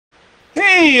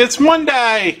Hey, it's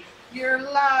Monday. You're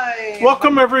live.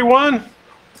 Welcome, everyone.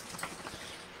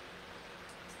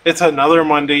 It's another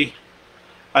Monday.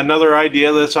 Another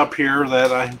idea that's up here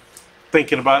that I'm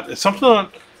thinking about. It's something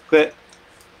that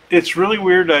it's really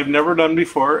weird. I've never done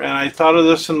before, and I thought of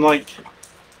this and like,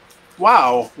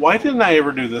 wow, why didn't I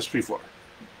ever do this before?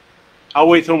 I'll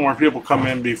wait till more people come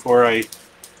in before I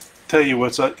tell you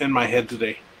what's in my head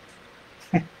today.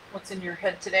 What's in your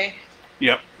head today?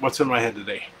 Yep, what's in my head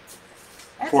today.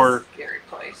 That's a scary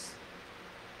place.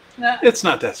 No. It's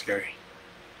not that scary.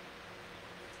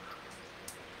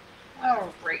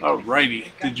 Alrighty.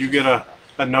 Did you get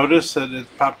a notice that it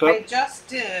popped up? I just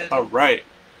did. Alright.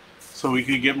 So we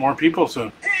could get more people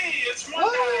soon. Hey, it's Monday.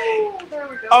 Oh, there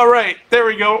we go. Alright, there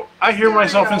we go. I hear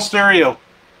myself in stereo.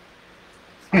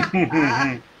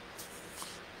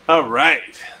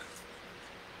 Alright.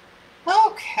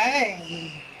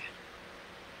 Okay.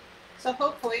 So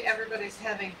hopefully everybody's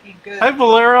having a good Hi,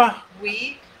 Valera.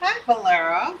 week. Hi,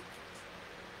 Valera.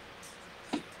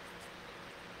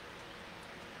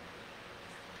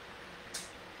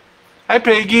 Hi,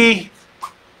 Peggy.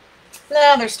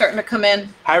 Now they're starting to come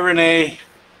in. Hi, Renee.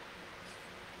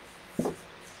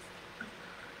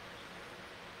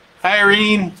 Hi,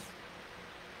 Irene.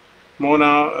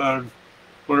 Mona,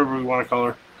 whatever we want to call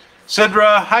her.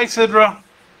 Sidra. Hi, Sidra.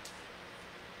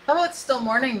 Oh, it's still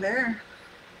morning there.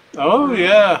 Oh,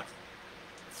 yeah.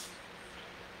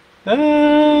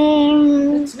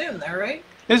 It's noon there, right?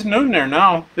 It's noon there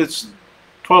now. It's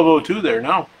 12:02 there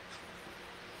now.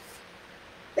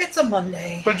 It's a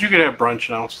Monday. But you could have brunch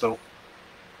now still.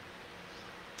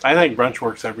 I think brunch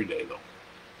works every day, though.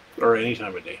 Or any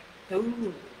time of day.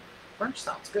 Ooh, brunch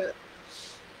sounds good.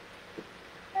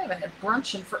 I haven't had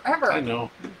brunch in forever. I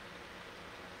know.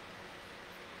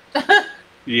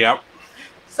 Yep.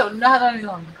 So not any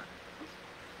longer.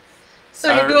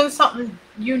 So you're doing something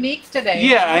unique today.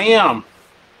 Yeah, I am.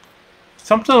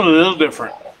 Something a little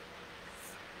different.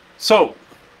 So,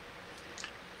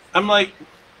 I'm like,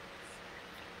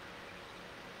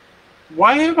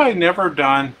 why have I never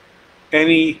done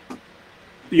any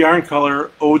yarn color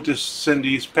ode to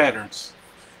Cindy's patterns?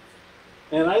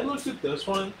 And I looked at this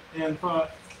one and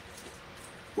thought,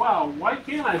 wow, why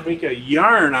can't I make a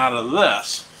yarn out of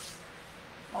this?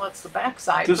 Well, it's the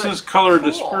backside. This is color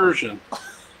dispersion.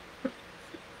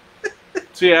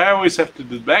 See, I always have to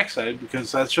do the backside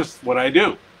because that's just what I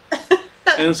do. And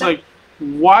it's like,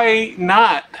 why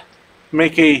not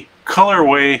make a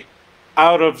colorway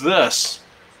out of this?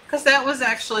 Because that was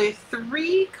actually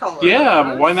 3 colors. Yeah,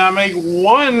 but why not make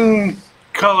one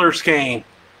color skein?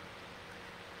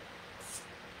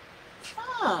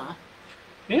 Huh.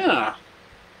 Yeah.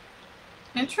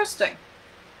 Interesting.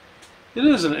 It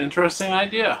is an interesting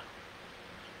idea.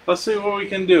 Let's see what we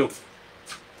can do.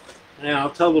 And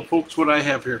I'll tell the folks what I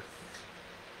have here.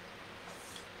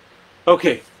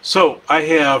 Okay, so I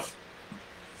have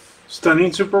Stunning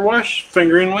Superwash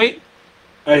fingering weight.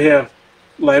 I have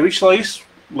Lavish Lace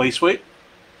weight.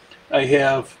 I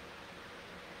have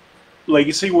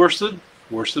Legacy worsted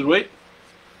weight.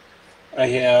 I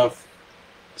have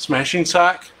Smashing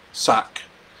Sock.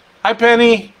 Hi,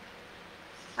 Penny.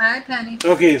 Hi, Penny.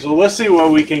 Okay, so let's see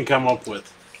what we can come up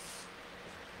with.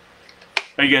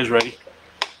 Are you guys ready?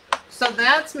 So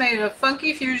that's made of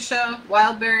Funky Fuchsia,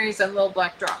 Wild Berries, and Little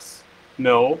Black Dross.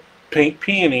 No, Pink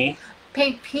Peony,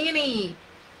 Pink Peony.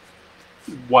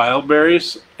 Wild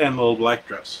Berries, and Little Black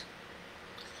Dress.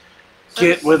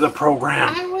 Get with the program.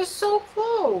 I was so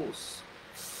close.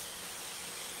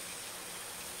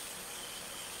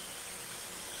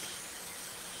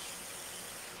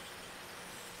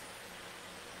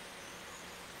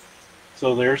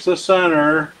 So there's the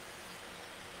center.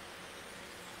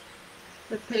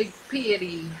 The Pig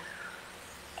Peony.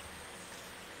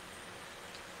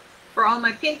 For all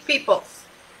my pink peoples.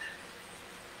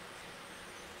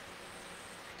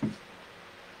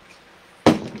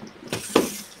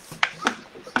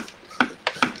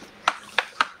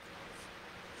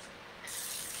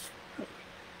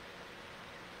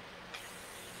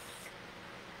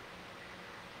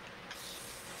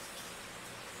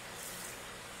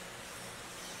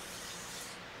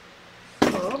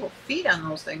 Feet on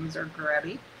those things are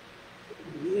grabby.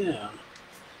 Yeah.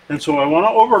 And so I want to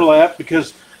overlap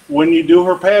because when you do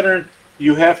her pattern,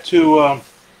 you have to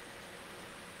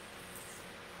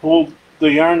hold the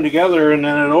yarn together and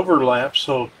then it overlaps.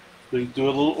 So we do a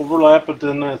little overlap, but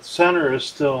then the center is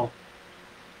still.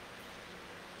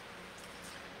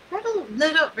 That'll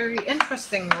lit up very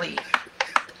interestingly.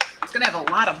 It's going to have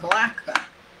a lot of black then.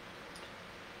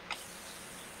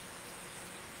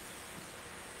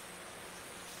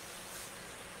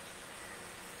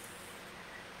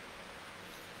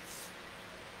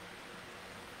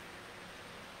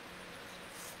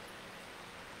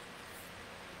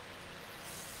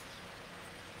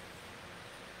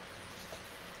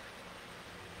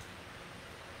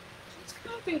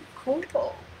 would be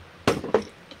cool.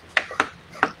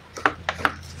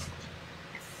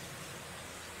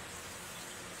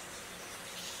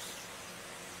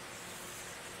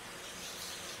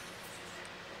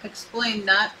 Explain,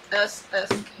 not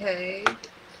SSK.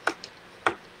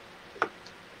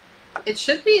 It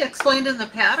should be explained in the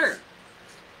pattern,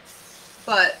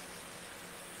 but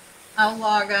I'll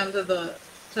log on to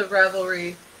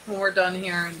Ravelry when we're done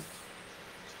here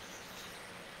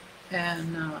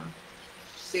and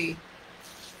see.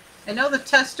 I know the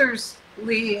testers,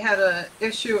 Lee, had an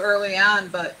issue early on,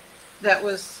 but that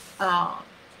was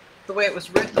the way it was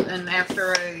written, and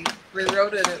after I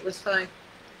rewrote it, it was fine.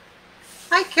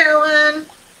 Hi, Carolyn.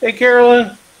 Hey,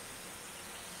 Carolyn.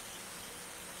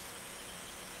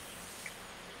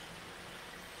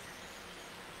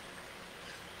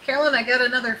 Carolyn, I got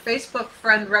another Facebook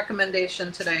friend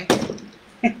recommendation today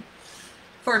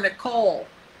for Nicole.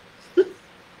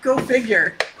 Go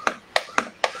figure.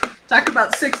 Talk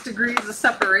about 6 degrees of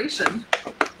separation.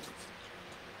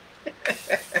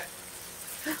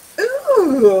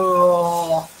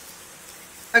 Ooh.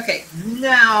 Okay,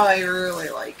 now I really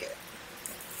like it.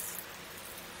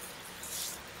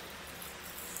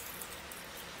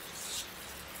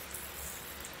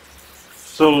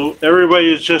 So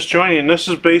everybody is just joining. This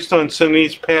is based on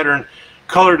Cindy's pattern,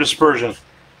 color dispersion.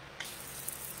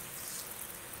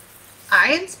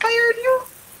 I inspired you?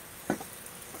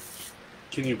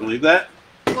 Can you believe that?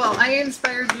 Well, I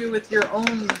inspired you with your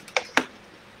own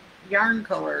yarn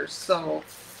colors, so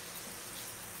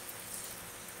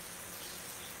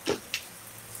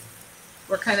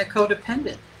we're kind of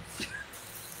codependent.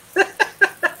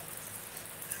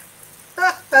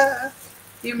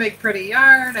 You make pretty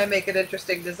yarn, I make an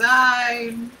interesting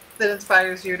design that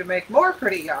inspires you to make more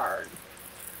pretty yarn.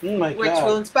 Oh my which God.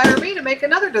 will inspire me to make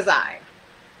another design.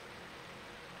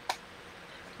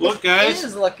 Look, guys. It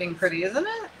is looking pretty, isn't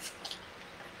it?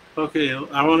 Okay,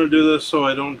 I want to do this so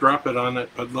I don't drop it on it,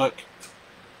 but look.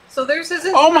 So there's his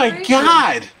inspiration. Oh my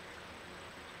God!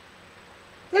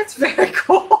 That's very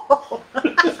cool.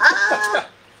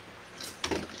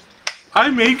 I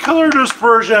made color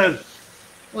dispersion.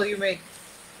 Well, you make...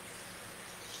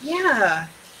 Yeah,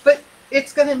 but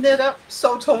it's going to knit up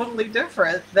so totally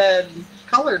different than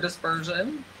color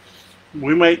dispersion.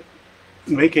 We might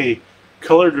make a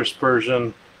color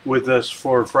dispersion with this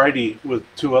for Friday with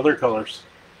 2 other colors.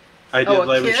 I did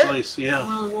lavish kit? lace, yeah.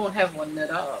 Well, we won't have one knit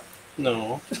up.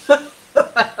 No.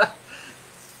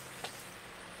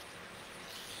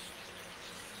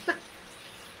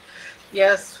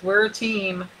 Yes, we're a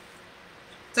team.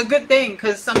 It's a good thing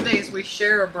because some days we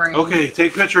share a brain. Okay,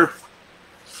 take picture.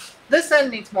 This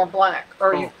end needs more black,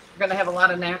 or you're going to have a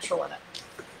lot of natural in it.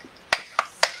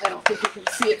 I don't think you can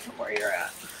see it from where you're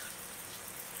at.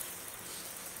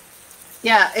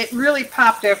 Yeah, it really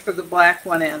popped after the black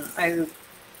went in.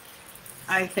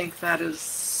 I think that is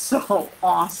so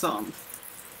awesome.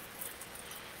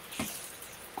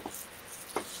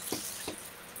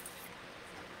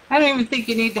 I don't even think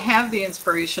you need to have the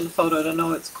inspiration photo to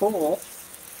know it's cool.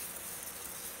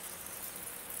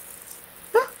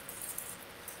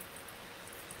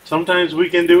 Sometimes we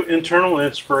can do internal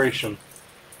inspiration.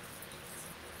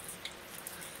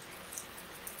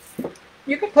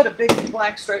 You could put a big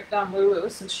black stripe down Lulu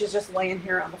since she's just laying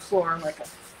here on the floor like a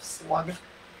slug.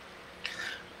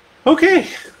 Okay,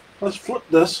 let's flip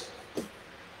this.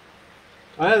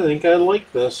 I think I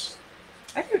like this.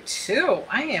 I do too.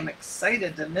 I am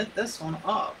excited to knit this one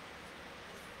up.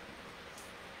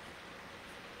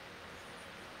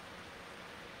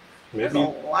 There's a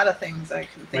lot of things I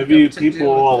can think maybe of to do people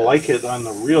with will this. like it on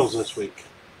the reels this week.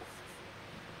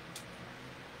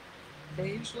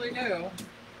 They usually do.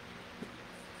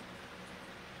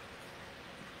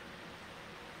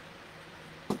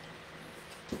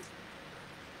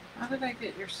 How did I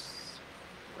get your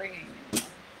springing in the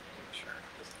picture?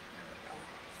 There we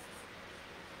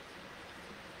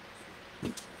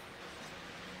go.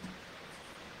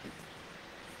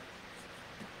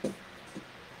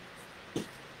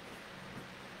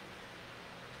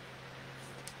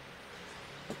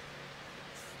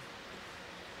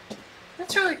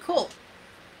 That's really cool.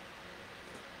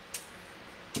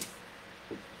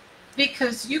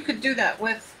 Because you could do that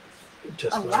with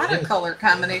Just a lot of color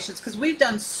combinations, because we've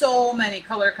done so many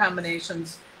color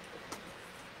combinations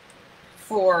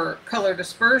for color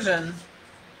dispersion,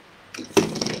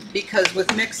 because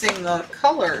with mixing the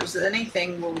colors,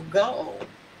 anything will go.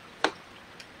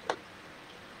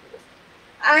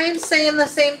 I'm saying the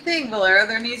same thing, Valera.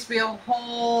 There needs to be a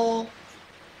whole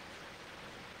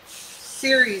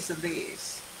series of these.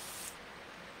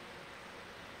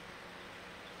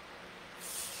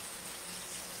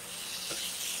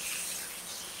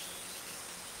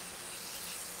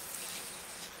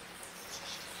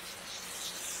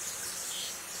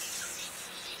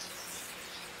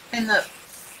 And the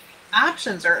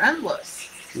options are endless.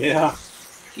 Yeah.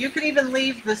 You could even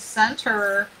leave the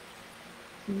center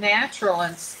natural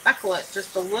and speckle it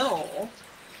just a little.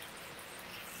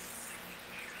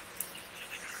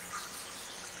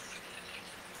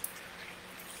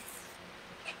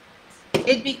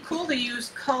 It'd be cool to use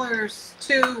colors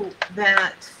too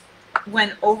that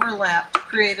when overlapped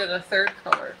created a third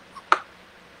color.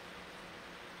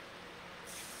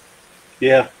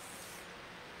 Yeah.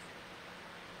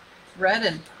 Red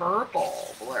and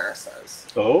purple, Blair says.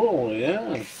 Oh,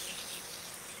 yeah.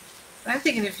 I'm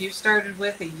thinking if you started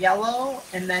with a yellow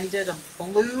and then did a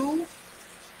blue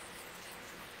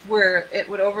where it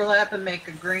would overlap and make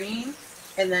a green,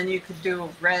 and then you could do a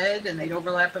red and they'd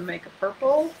overlap and make a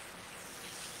purple.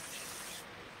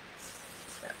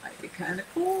 That might be kind of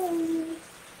cool.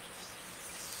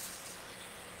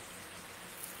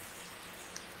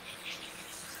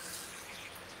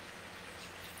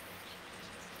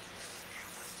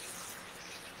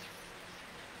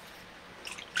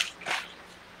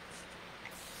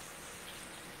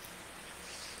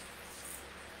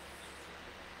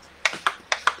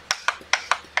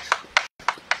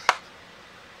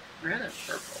 Red and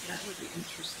purple, that would be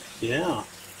interesting. Yeah.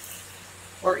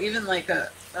 Or even like a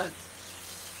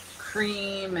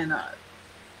cream and a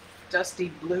dusty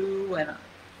blue and a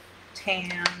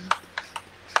tan.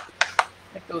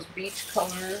 Like those beach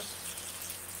colors.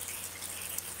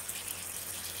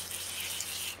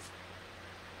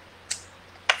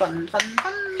 Fun, fun,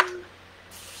 fun.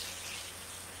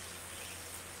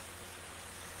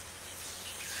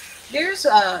 There's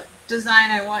a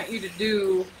design I want you to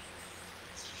do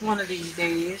one of these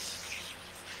days.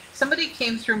 Somebody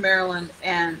came through Maryland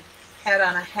and had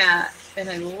on a hat, and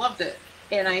I loved it.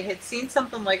 And I had seen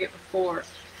something like it before.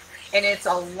 And it's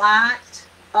a lot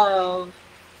of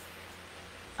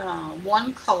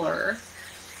one color,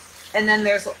 and then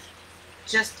there's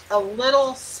just a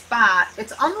little spot.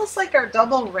 It's almost like our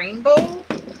double rainbow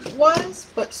was,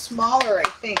 but smaller, I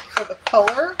think, for the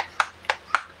color.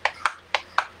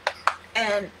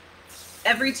 And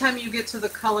every time you get to the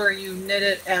color, you knit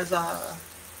it as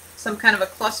some kind of a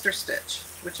cluster stitch,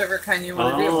 whichever kind you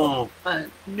want to do. A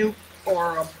nuke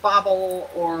or a bobble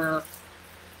or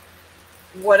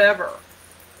whatever.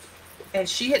 And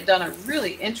she had done a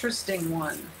really interesting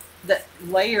one that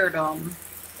layered them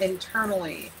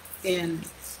internally in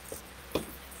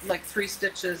like 3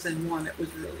 stitches in one. It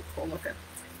was really cool looking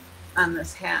on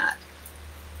this hat.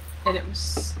 And it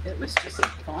was just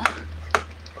fun.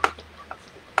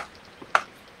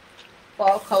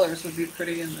 Fall colors would be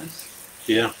pretty in this.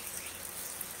 Yeah.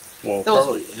 Well,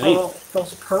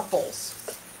 those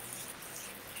purples.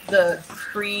 The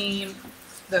creamy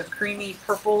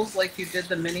purples like you did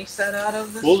the mini set out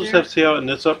of this We'll just year. have to see how it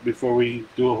knits up before we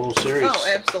do a whole series.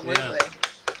 Oh, absolutely. Yeah.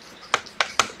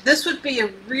 This would be a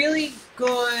really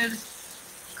good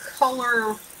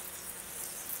color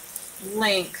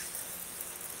length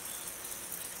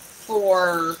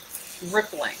for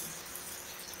rippling.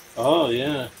 Oh,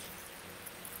 yeah.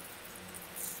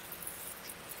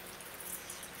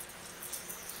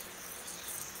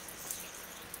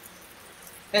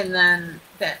 And then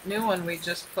that new one we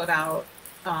just put out,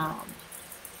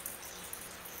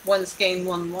 One Skein,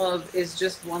 One Love, is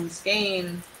just one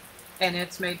skein, and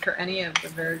it's made for any of the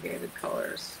variegated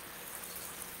colors.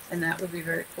 And that would be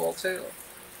very cool too.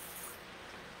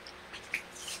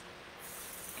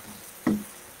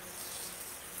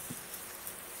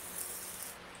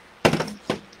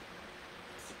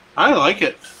 I like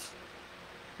it.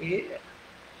 Yeah,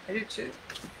 I do too.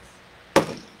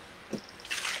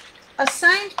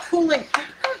 Assigned pooling, I'm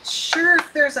not sure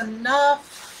if there's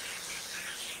enough.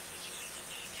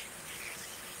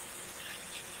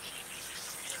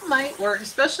 It might work,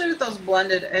 especially with those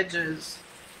blended edges.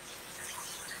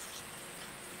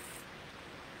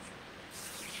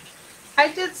 I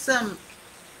did some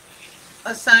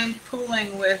assigned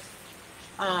pooling with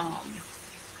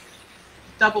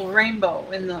double rainbow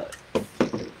in the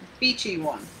beachy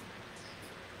one.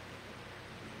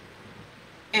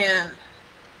 And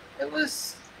it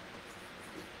was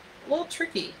a little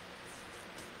tricky,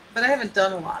 but I haven't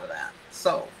done a lot of that,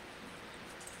 so.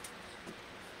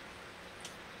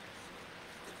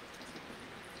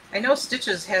 I know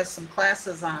Stitches has some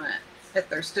classes on it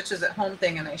at their Stitches at Home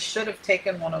thing, and I should have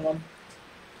taken one of them.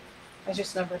 I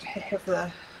just never have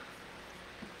the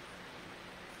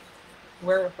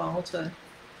wherewithal to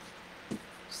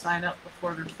sign up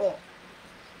before they're full.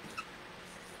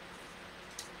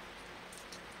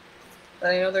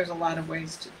 But I know there's a lot of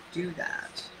ways to do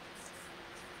that.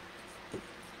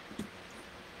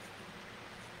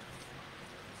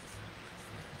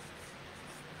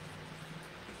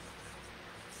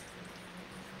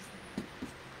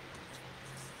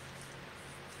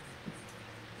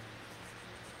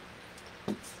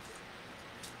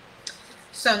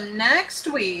 So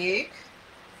next week,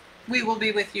 we will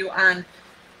be with you on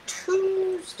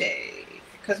Tuesday,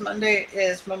 because Monday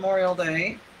is Memorial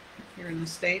Day here in the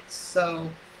States.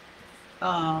 So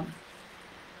we'll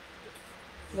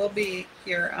be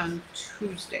here on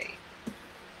Tuesday.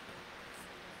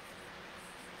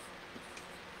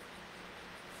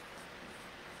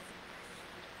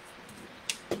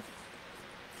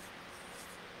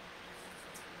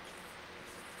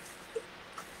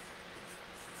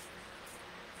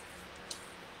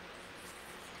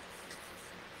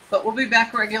 But we'll be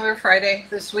back regular Friday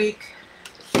this week.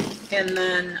 And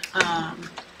then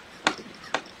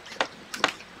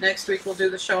next week we'll do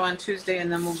the show on Tuesday, and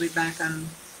then we'll be back on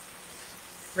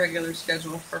regular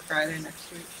schedule for Friday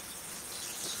next week.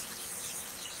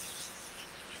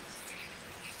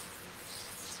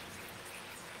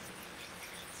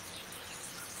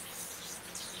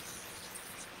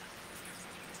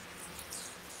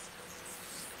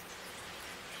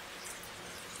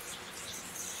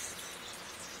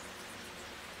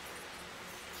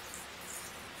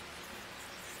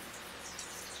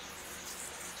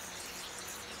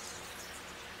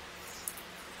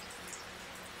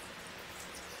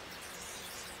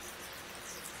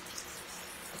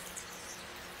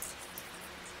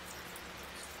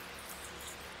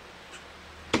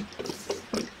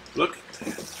 Look at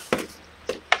that.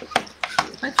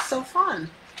 That's so fun.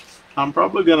 I'm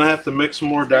probably going to have to mix some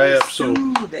more dye up, so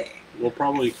Soothing. we'll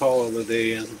probably call it a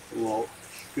day in a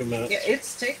few minutes. Yeah,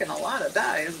 it's taken a lot of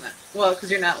dye, isn't it? Well, because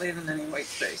you're not leaving any white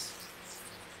space.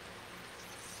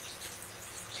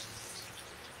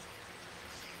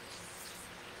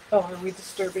 Oh, are we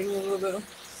disturbing you, Lulu?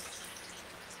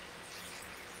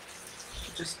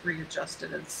 Just readjust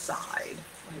it inside.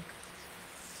 Like,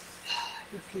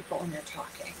 you're people and you're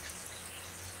talking.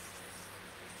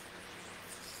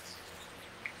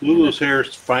 Lulu's hair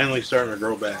is finally starting to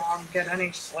grow back. Don't get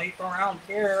any sleep around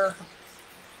here.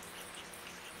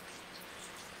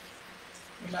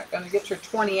 You're not going to get your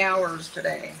 20 hours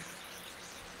today.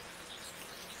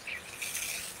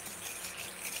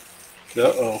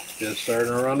 Uh-oh, it's starting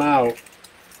to run out.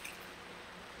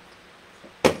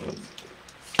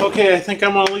 Okay, I think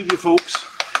I'm going to leave you folks.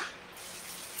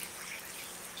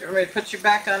 Do you want me to put you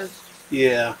back on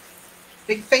Yeah.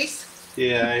 big face?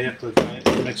 Yeah, I have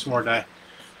to mix some more dye.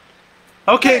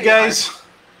 Okay, guys.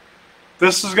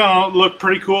 This is going to look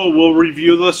pretty cool. We'll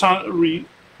review this on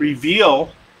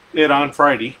reveal it on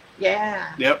Friday.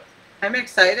 Yeah. Yep. I'm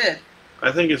excited.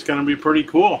 I think it's going to be pretty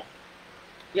cool.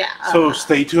 Yeah. So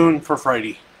stay tuned for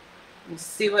Friday. We'll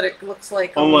see what it looks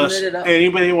like. Unless knit it up.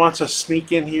 anybody wants to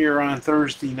sneak in here on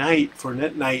Thursday night for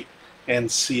knit night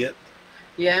and see it.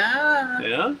 Yeah.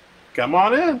 Yeah. Come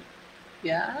on in.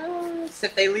 Yes.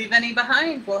 If they leave any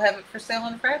behind, we'll have it for sale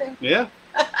on Friday. Yeah.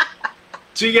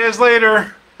 See you guys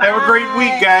later. Have a great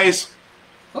week, guys.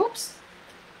 Oops.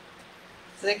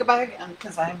 Say goodbye again,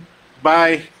 because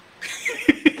Bye.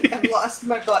 I've lost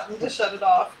my button to shut it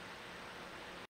off.